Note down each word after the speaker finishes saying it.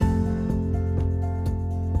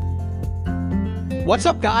What's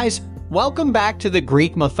up, guys? Welcome back to the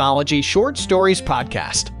Greek Mythology Short Stories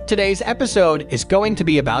podcast. Today's episode is going to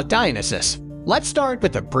be about Dionysus. Let's start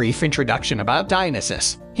with a brief introduction about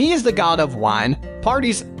Dionysus. He is the god of wine,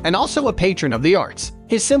 parties, and also a patron of the arts.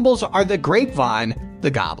 His symbols are the grapevine, the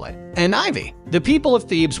goblet, and ivy. The people of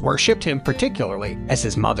Thebes worshipped him particularly, as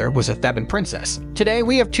his mother was a Theban princess. Today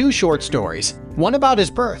we have two short stories, one about his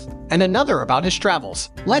birth and another about his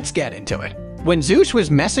travels. Let's get into it. When Zeus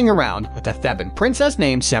was messing around with a Theban princess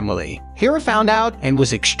named Semele, Hera found out and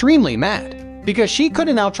was extremely mad. Because she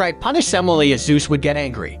couldn't outright punish Semele as Zeus would get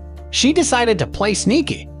angry, she decided to play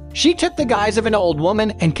sneaky. She took the guise of an old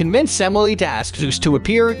woman and convinced Semele to ask Zeus to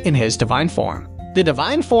appear in his divine form. The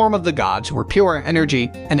divine form of the gods were pure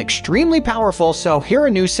energy and extremely powerful, so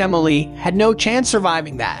Hera knew Semele had no chance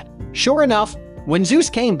surviving that. Sure enough, when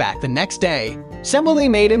Zeus came back the next day,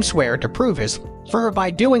 Semele made him swear to prove his love for her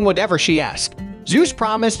by doing whatever she asked. Zeus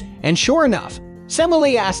promised, and sure enough,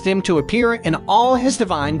 Semele asked him to appear in all his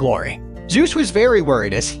divine glory. Zeus was very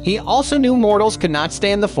worried, as he also knew mortals could not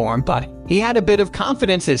stand the form, but he had a bit of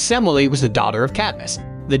confidence as Semele was the daughter of Cadmus,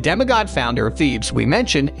 the demigod founder of Thebes we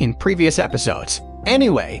mentioned in previous episodes.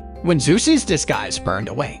 Anyway, when Zeus's disguise burned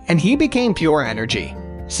away and he became pure energy,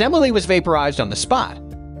 Semele was vaporized on the spot,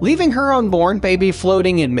 leaving her unborn baby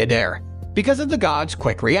floating in midair. Because of the god's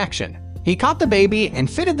quick reaction, he caught the baby and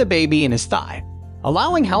fitted the baby in his thigh,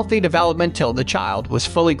 allowing healthy development till the child was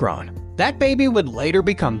fully grown. That baby would later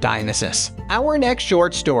become Dionysus. Our next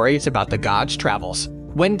short story is about the god's travels.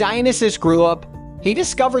 When Dionysus grew up, he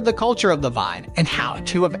discovered the culture of the vine and how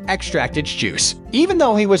to have extract its juice. Even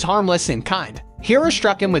though he was harmless and kind, Hera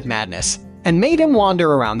struck him with madness and made him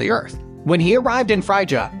wander around the earth. When he arrived in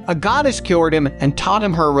Phrygia, a goddess cured him and taught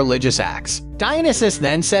him her religious acts. Dionysus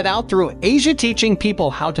then set out through Asia teaching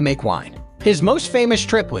people how to make wine. His most famous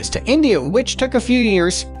trip was to India, which took a few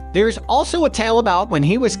years. There's also a tale about when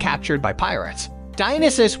he was captured by pirates.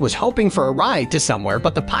 Dionysus was hoping for a ride to somewhere,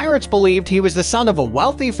 but the pirates believed he was the son of a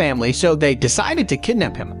wealthy family, so they decided to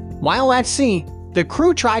kidnap him. While at sea, the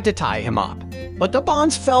crew tried to tie him up, but the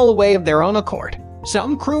bonds fell away of their own accord.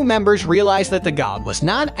 Some crew members realized that the god was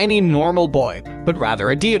not any normal boy, but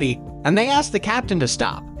rather a deity, and they asked the captain to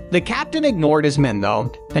stop. The captain ignored his men,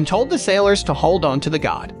 though, and told the sailors to hold on to the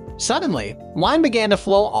god. Suddenly, wine began to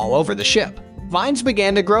flow all over the ship. Vines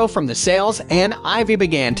began to grow from the sails, and ivy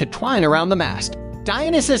began to twine around the mast.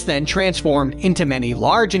 Dionysus then transformed into many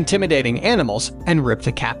large, intimidating animals and ripped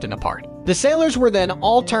the captain apart. The sailors were then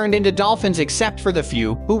all turned into dolphins except for the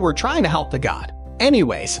few who were trying to help the god.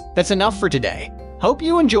 Anyways, that's enough for today. Hope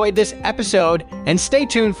you enjoyed this episode, and stay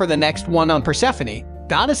tuned for the next one on Persephone,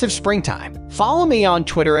 goddess of springtime. Follow me on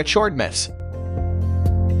Twitter at ShortMyths.